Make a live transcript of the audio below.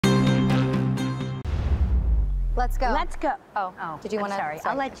Let's go. Let's go. Oh, did you want to? Sorry,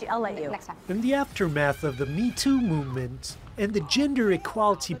 I'll let you. Next time. In the aftermath of the Me Too movement and the gender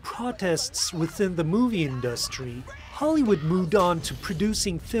equality protests within the movie industry, Hollywood moved on to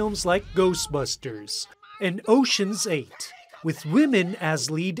producing films like Ghostbusters and Ocean's 8, with women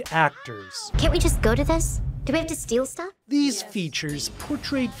as lead actors. Can't we just go to this? Do we have to steal stuff? These features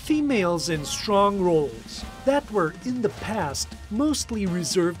portrayed females in strong roles that were, in the past, mostly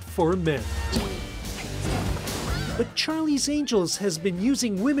reserved for men. But Charlie's Angels has been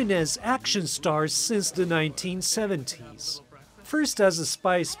using women as action stars since the 1970s. First as a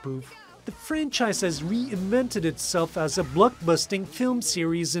spy spoof, the franchise has reinvented itself as a blockbusting film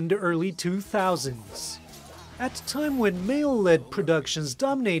series in the early 2000s. At a time when male-led productions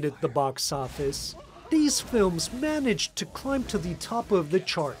dominated the box office, these films managed to climb to the top of the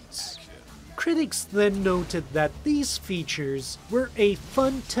charts. Critics then noted that these features were a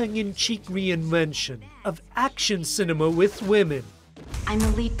fun tongue-in-cheek reinvention of action cinema with women. I'm the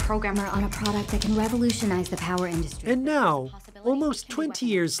lead programmer on a product that can revolutionize the power industry. And now, almost 20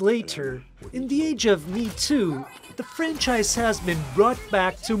 years later, in the age of Me Too, the franchise has been brought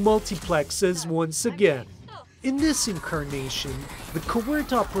back to multiplexes once again. In this incarnation, the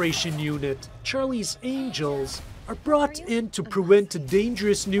covert operation unit, Charlie's Angels, are brought in to prevent a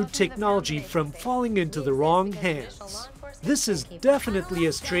dangerous new technology from falling into the wrong hands. This is definitely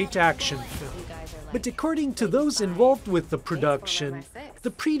a straight action film. But according to those involved with the production,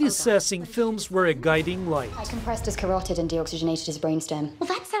 the predecessing films were a guiding light. I compressed his carotid and deoxygenated his brainstem. Well,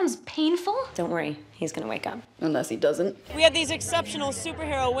 that sounds painful. Don't worry, he's gonna wake up. Unless he doesn't. We had these exceptional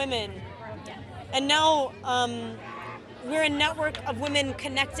superhero women, and now we're a network of women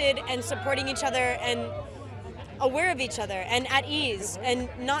connected and supporting each other and aware of each other and at ease and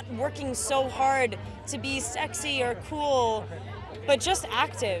not working so hard to be sexy or cool, but just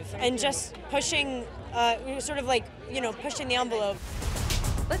active and just pushing, sort of like, pushing the envelope.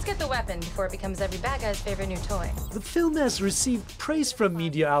 Let's get the weapon before it becomes every bad guy's favorite new toy. The film has received praise from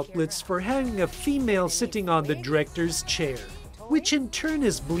media outlets for having a female sitting on the director's chair, which in turn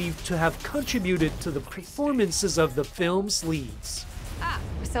is believed to have contributed to the performances of the film's leads. Ah,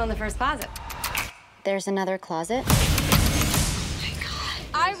 we're still in the first closet. There's another closet.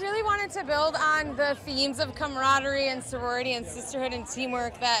 I really wanted to build on the themes of camaraderie and sorority and sisterhood and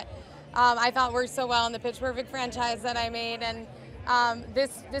teamwork that I thought worked so well in the Pitch Perfect franchise that I made, and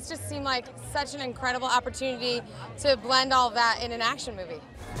this just seemed like such an incredible opportunity to blend all of that in an action movie.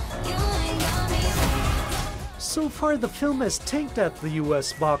 So far, the film has tanked at the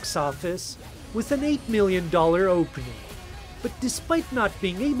US box office with an $8 million opening. But despite not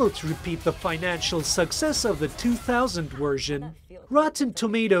being able to repeat the financial success of the 2000 version, Rotten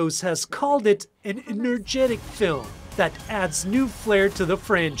Tomatoes has called it an energetic film that adds new flair to the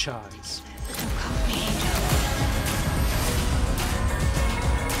franchise.